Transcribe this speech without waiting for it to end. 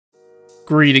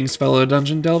Greetings, fellow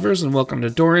Dungeon Delvers, and welcome to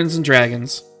Dorans and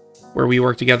Dragons, where we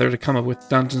work together to come up with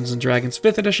Dungeons & Dragons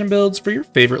 5th edition builds for your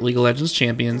favorite League of Legends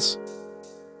champions.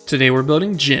 Today we're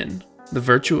building Jhin, the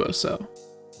Virtuoso.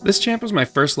 This champ was my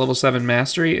first level 7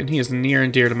 mastery, and he is near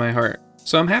and dear to my heart,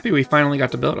 so I'm happy we finally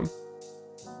got to build him.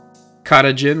 Kata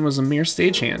Jhin was a mere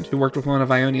stagehand who worked with one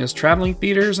of Ionia's traveling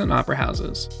theaters and opera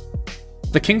houses.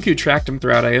 The Kinku tracked him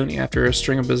throughout Ionia after a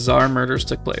string of bizarre murders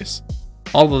took place,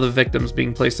 all of the victims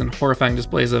being placed in horrifying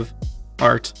displays of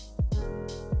art.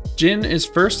 Jhin is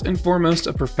first and foremost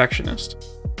a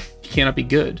perfectionist. He cannot be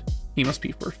good, he must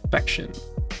be perfection.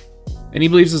 And he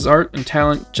believes his art and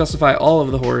talent justify all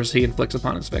of the horrors he inflicts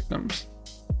upon his victims.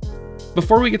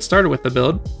 Before we get started with the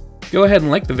build, go ahead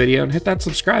and like the video and hit that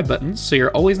subscribe button so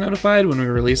you're always notified when we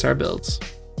release our builds.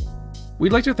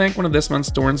 We'd like to thank one of this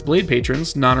month's Doran's Blade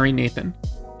patrons, Nonary Nathan.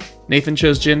 Nathan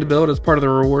chose Jhin to build as part of the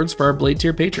rewards for our Blade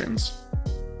tier patrons.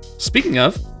 Speaking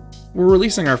of, we're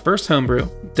releasing our first homebrew,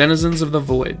 Denizens of the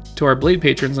Void, to our Blade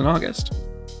patrons in August.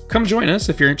 Come join us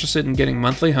if you're interested in getting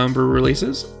monthly homebrew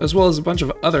releases, as well as a bunch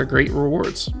of other great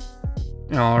rewards.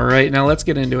 Alright, now let's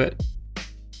get into it.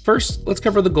 First, let's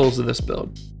cover the goals of this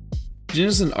build. Jhin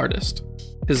is an artist.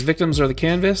 His victims are the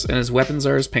canvas, and his weapons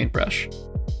are his paintbrush.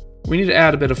 We need to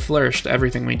add a bit of flourish to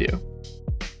everything we do.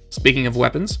 Speaking of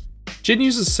weapons, Jhin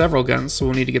uses several guns, so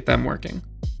we'll need to get them working.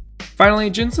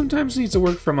 Finally, Jhin sometimes needs to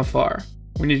work from afar.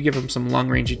 We need to give him some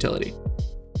long-range utility.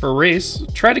 For race,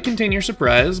 try to contain your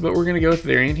surprise, but we're going to go with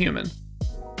Variant Human.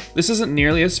 This isn't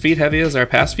nearly as feat-heavy as our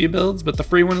past few builds, but the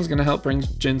free one is going to help bring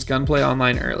Jin's gunplay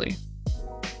online early.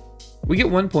 We get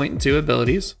 1 point and 2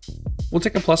 abilities. We'll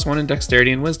take a +1 in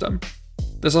Dexterity and Wisdom.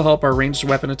 This will help our ranged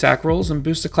weapon attack rolls and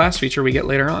boost a class feature we get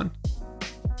later on.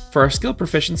 For our skill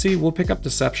proficiency, we'll pick up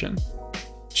Deception.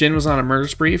 Jhin was on a murder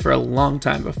spree for a long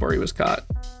time before he was caught.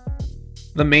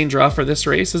 The main draw for this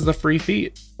race is the free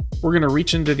feat. We're going to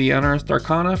reach into the Unearthed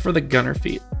Arcana for the Gunner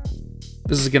feat.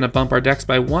 This is going to bump our dex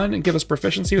by 1 and give us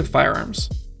proficiency with firearms.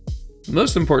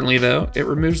 Most importantly though, it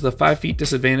removes the 5 feet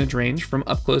disadvantage range from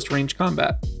up-close range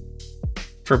combat.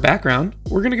 For background,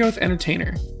 we're going to go with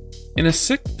Entertainer. In a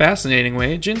sick, fascinating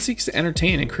way, Jhin seeks to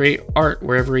entertain and create art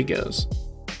wherever he goes.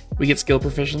 We get skill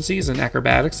proficiencies in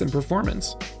Acrobatics and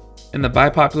Performance, and the By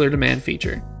Popular Demand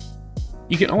feature.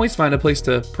 You can always find a place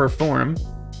to perform,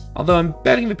 although I'm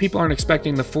betting that people aren't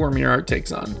expecting the form your art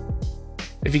takes on.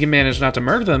 If you can manage not to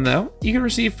murder them though, you can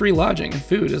receive free lodging and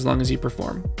food as long as you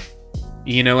perform.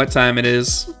 You know what time it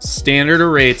is. Standard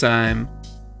array time.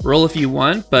 Roll if you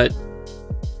want, but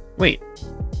wait,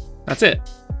 that's it.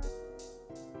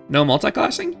 No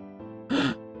multi-classing?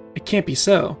 It can't be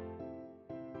so.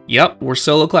 Yup, we're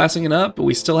solo classing it up, but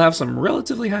we still have some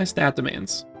relatively high stat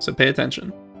demands, so pay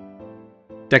attention.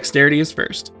 Dexterity is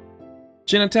first.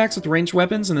 Jhin attacks with ranged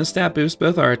weapons, and this stat boosts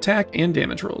both our attack and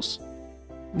damage rolls.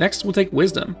 Next, we'll take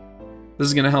Wisdom. This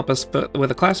is going to help us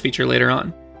with a class feature later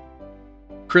on.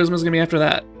 Charisma is going to be after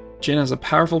that. Jhin has a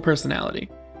powerful personality.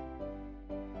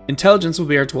 Intelligence will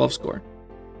be our 12 score.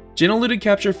 Jhin eluded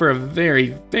capture for a very,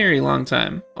 very long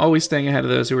time, always staying ahead of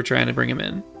those who were trying to bring him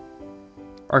in.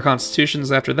 Our Constitution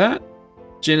is after that.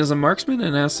 Jhin is a marksman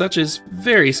and as such is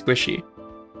very squishy.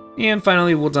 And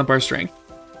finally, we'll dump our Strength.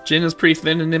 Jhin is a pretty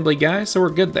thin and nimbly guy, so we're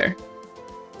good there.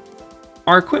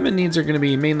 Our equipment needs are going to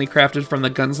be mainly crafted from the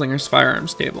Gunslinger's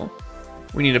Firearms table.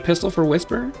 We need a pistol for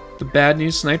Whisper, the Bad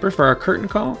News Sniper for our Curtain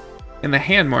Call, and the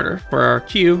Hand Mortar for our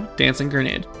Q Dancing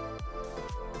Grenade.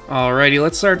 Alrighty,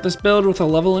 let's start this build with a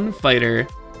level in Fighter.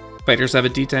 Fighters have a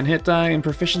D10 hit die and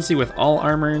proficiency with all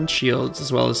armor and shields,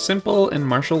 as well as simple and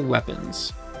martial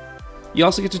weapons. You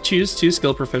also get to choose 2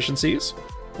 skill proficiencies.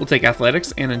 We'll take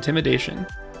Athletics and Intimidation.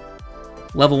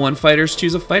 Level 1 fighters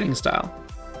choose a fighting style.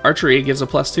 Archery gives a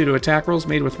 +2 to attack rolls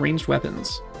made with ranged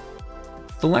weapons.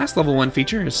 The last level 1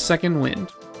 feature is Second Wind.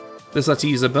 This lets you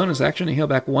use a bonus action to heal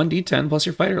back 1d10 plus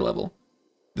your fighter level.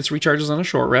 This recharges on a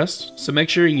short rest, so make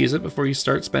sure you use it before you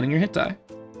start spending your hit die.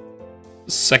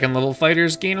 Second level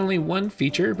fighters gain only 1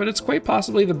 feature, but it's quite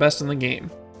possibly the best in the game,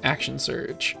 Action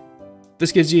Surge.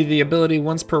 This gives you the ability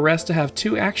once per rest to have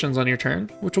 2 actions on your turn,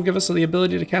 which will give us the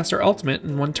ability to cast our ultimate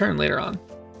in 1 turn later on.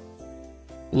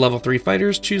 Level 3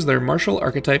 fighters choose their martial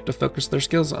archetype to focus their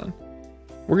skills on.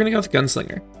 We're going to go with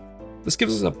Gunslinger. This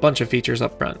gives us a bunch of features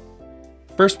up front.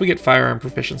 First we get firearm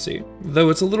proficiency, though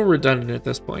it's a little redundant at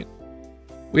this point.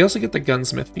 We also get the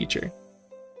Gunsmith feature.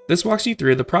 This walks you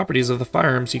through the properties of the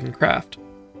firearms you can craft.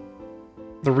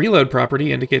 The Reload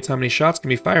property indicates how many shots can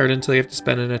be fired until you have to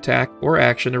spend an attack or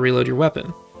action to reload your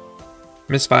weapon.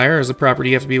 Misfire is a property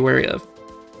you have to be wary of.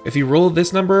 If you roll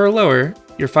this number or lower,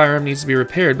 your firearm needs to be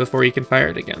repaired before you can fire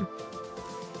it again.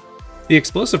 The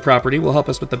Explosive property will help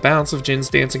us with the bounce of Jin's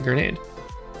Dancing Grenade.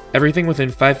 Everything within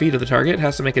 5 feet of the target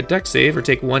has to make a dex save or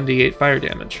take 1d8 fire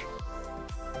damage.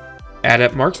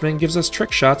 Adept Marksman gives us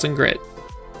trick shots and grit.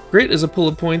 Grit is a pool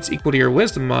of points equal to your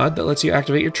wisdom mod that lets you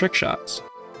activate your trick shots.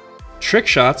 Trick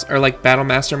shots are like Battle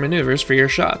Master maneuvers for your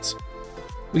shots.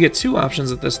 We get 2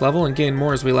 options at this level and gain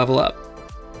more as we level up.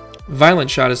 Violent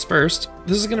Shot is first.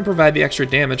 This is going to provide the extra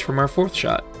damage from our 4th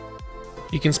shot.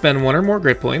 You can spend 1 or more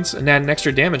grit points and add an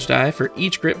extra damage die for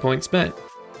each grit point spent.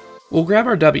 We'll grab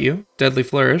our W, Deadly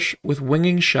Flourish, with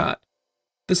Winging Shot.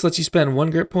 This lets you spend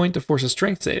 1 grit point to force a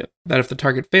strength save, that if the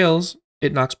target fails,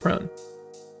 it knocks prone.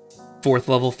 4th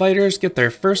level fighters get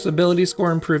their first ability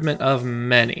score improvement of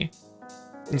many.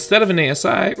 Instead of an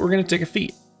ASI, we're going to take a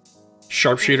feat.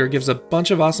 Sharpshooter gives a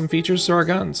bunch of awesome features to our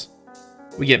guns.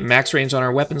 We get max range on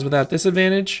our weapons without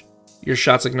disadvantage, your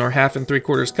shots ignore half and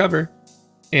 3/4 cover,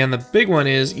 and the big one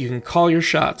is you can call your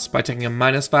shots by taking a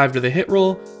 -5 to the hit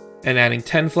roll and adding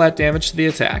 10 flat damage to the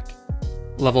attack.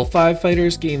 Level 5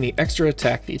 fighters gain the extra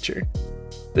attack feature.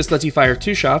 This lets you fire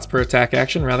 2 shots per attack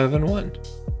action rather than 1.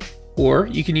 Or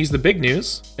you can use the big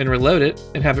news and reload it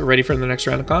and have it ready for the next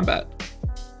round of combat.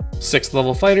 6th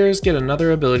level fighters get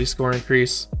another ability score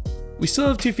increase. We still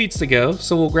have 2 feats to go,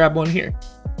 so we'll grab one here.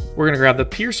 We're going to grab the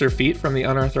Piercer feat from the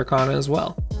Unearthed Arcana as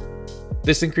well.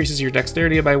 This increases your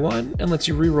dexterity by 1 and lets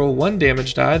you reroll 1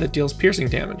 damage die that deals piercing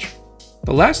damage.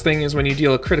 The last thing is when you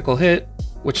deal a critical hit,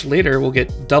 which later we'll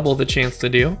get double the chance to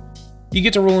do, you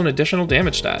get to roll an additional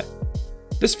damage die.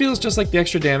 This feels just like the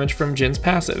extra damage from Jhin's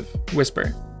passive,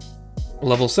 Whisper.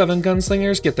 Level 7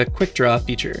 gunslingers get the Quick Draw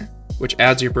feature, which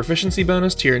adds your proficiency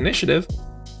bonus to your initiative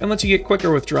and lets you get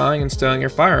quicker with drawing and stowing your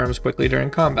firearms quickly during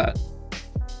combat.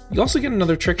 You also get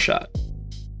another trick shot.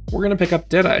 We're going to pick up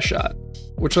Deadeye Shot,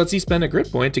 which lets you spend a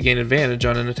grit point to gain advantage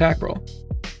on an attack roll.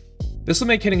 This will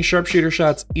make hitting sharpshooter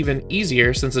shots even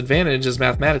easier since advantage is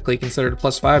mathematically considered a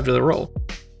 +5 to the roll,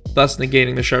 thus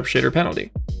negating the sharpshooter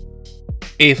penalty.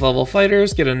 8th level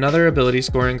fighters get another ability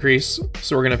score increase,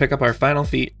 so we're going to pick up our final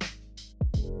feat.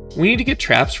 We need to get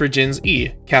traps for Jhin's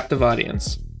E, Captive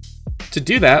Audience. To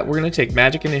do that, we're going to take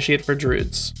Magic Initiate for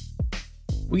Druids.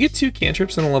 We get 2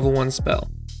 cantrips and a level 1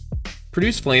 spell.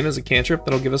 Produce Flame is a cantrip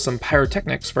that'll give us some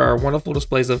pyrotechnics for our wonderful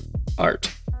displays of art.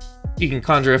 You can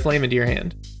conjure a flame into your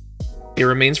hand. It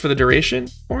remains for the duration,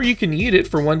 or you can yeet it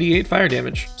for 1d8 fire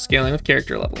damage, scaling with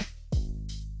character level.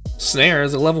 Snare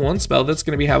is a level 1 spell that's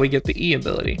going to be how we get the E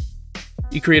ability.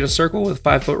 You create a circle with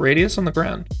 5-foot radius on the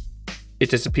ground. It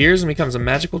disappears and becomes a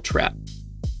magical trap.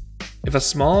 If a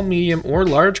small, medium, or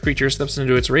large creature steps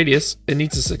into its radius, it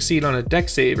needs to succeed on a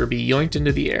dex save or be yoinked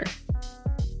into the air.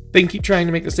 They can keep trying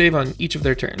to make the save on each of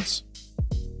their turns.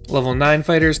 Level 9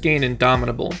 fighters gain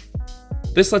Indomitable.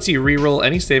 This lets you reroll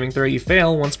any saving throw you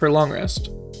fail once per long rest.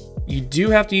 You do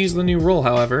have to use the new roll,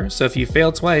 however, so if you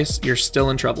fail twice, you're still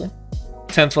in trouble.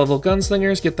 10th level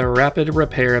gunslingers get the Rapid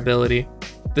Repair ability.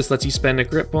 This lets you spend a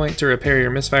grit point to repair your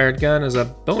misfired gun as a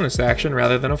bonus action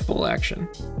rather than a full action.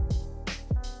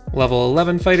 Level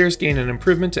 11 fighters gain an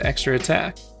improvement to extra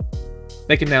attack.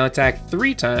 They can now attack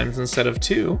 3 times instead of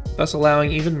 2, thus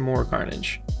allowing even more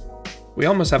carnage. We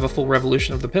almost have a full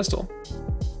revolution of the pistol.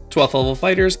 12th level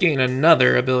fighters gain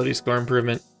another ability score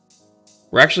improvement.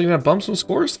 We're actually going to bump some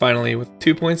scores finally, with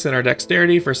 2 points in our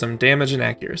dexterity for some damage and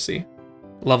accuracy.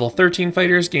 Level 13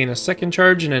 fighters gain a second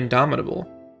charge and Indomitable.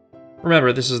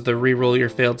 Remember, this is the reroll your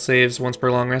failed saves once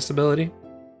per long rest ability.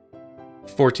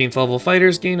 14th level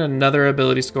fighters gain another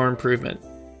ability score improvement.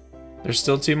 There's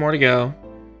still 2 more to go.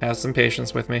 Have some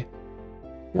patience with me.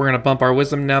 We're going to bump our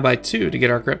wisdom now by 2 to get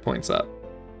our grit points up.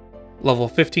 Level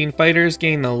 15 fighters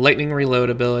gain the Lightning Reload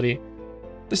ability.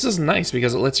 This is nice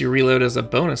because it lets you reload as a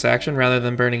bonus action rather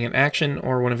than burning an action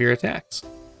or one of your attacks.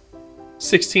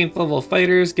 16th level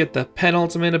fighters get the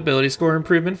penultimate ability score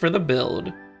improvement for the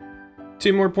build.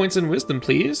 2 more points in wisdom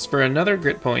please for another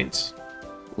grit point.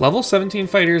 Level 17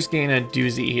 fighters gain a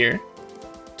doozy here.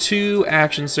 2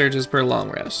 action surges per long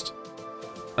rest.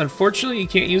 Unfortunately, you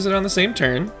can't use it on the same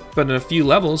turn, but in a few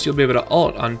levels you'll be able to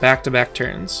ult on back-to-back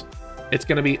turns. It's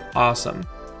going to be awesome.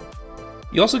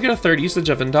 You also get a 3rd usage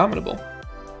of Indomitable.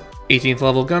 18th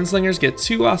level gunslingers get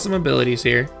 2 awesome abilities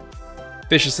here.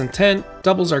 Vicious Intent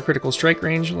doubles our critical strike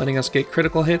range, letting us get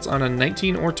critical hits on a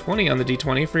 19 or 20 on the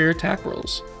d20 for your attack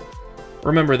rolls.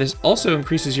 Remember, this also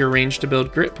increases your range to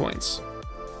build grit points.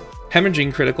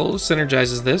 Hemorrhaging Critical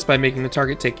synergizes this by making the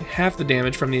target take half the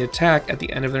damage from the attack at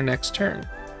the end of their next turn.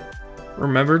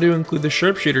 Remember to include the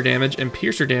sharpshooter damage and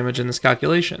piercer damage in this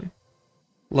calculation.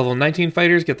 Level 19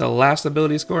 fighters get the last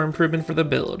ability score improvement for the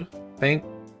build. Thank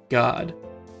God.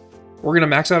 We're going to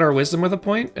max out our wisdom with a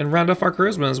point and round off our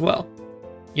charisma as well.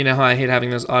 You know how I hate having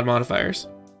those odd modifiers.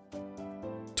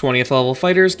 20th level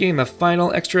fighters gain the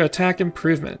final extra attack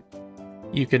improvement.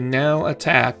 You can now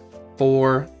attack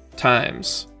 4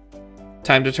 times.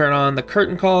 Time to turn on the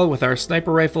curtain call with our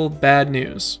sniper rifle, Bad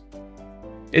News.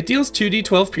 It deals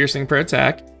 2d12 piercing per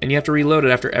attack, and you have to reload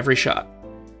it after every shot.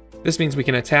 This means we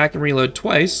can attack and reload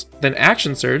twice, then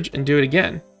action surge and do it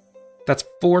again. That's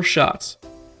 4 shots.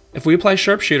 If we apply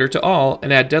sharpshooter to all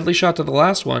and add deadly shot to the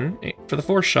last one, for the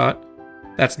 4th shot,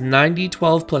 that's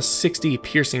 90-12 plus 60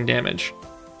 piercing damage.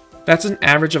 That's an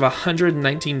average of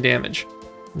 119 damage,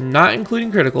 not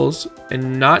including criticals,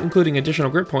 and not including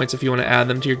additional grip points if you want to add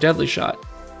them to your deadly shot.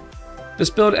 This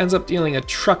build ends up dealing a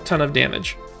truck ton of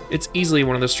damage. It's easily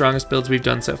one of the strongest builds we've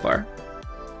done so far.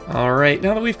 Alright,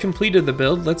 now that we've completed the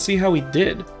build, let's see how we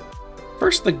did.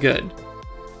 First, the good.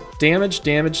 Damage,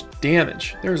 damage,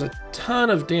 damage. There's a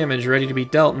ton of damage ready to be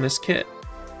dealt in this kit.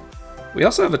 We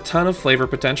also have a ton of flavor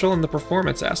potential in the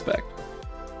performance aspect.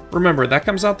 Remember, that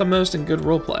comes out the most in good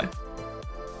roleplay.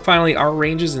 Finally, our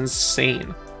range is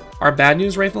insane. Our Bad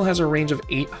News rifle has a range of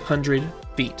 800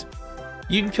 feet.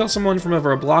 You can kill someone from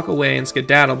over a block away and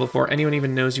skedaddle before anyone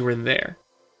even knows you were there.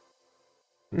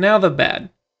 Now the bad.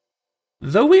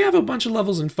 Though we have a bunch of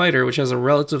levels in Fighter, which has a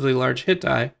relatively large hit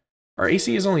die, our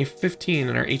AC is only 15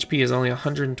 and our HP is only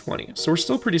 120, so we're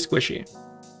still pretty squishy.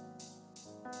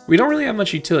 We don't really have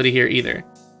much utility here either.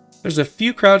 There's a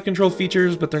few crowd control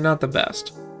features, but they're not the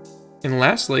best. And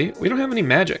lastly, we don't have any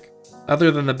magic,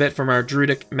 other than the bit from our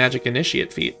Druidic Magic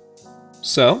Initiate feat.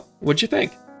 So, what'd you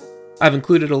think? I've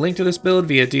included a link to this build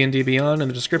via D&D Beyond in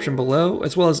the description below,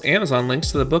 as well as Amazon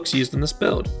links to the books used in this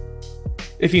build.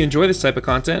 If you enjoy this type of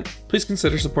content, please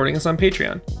consider supporting us on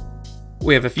Patreon.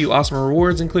 We have a few awesome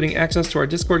rewards, including access to our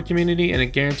Discord community and a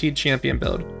guaranteed champion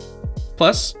build.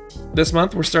 Plus, this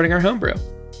month we're starting our homebrew.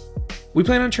 We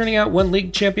plan on churning out one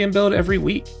League champion build every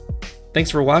week.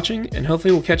 Thanks for watching, and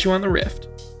hopefully we'll catch you on the Rift,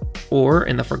 or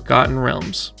in the Forgotten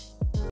Realms.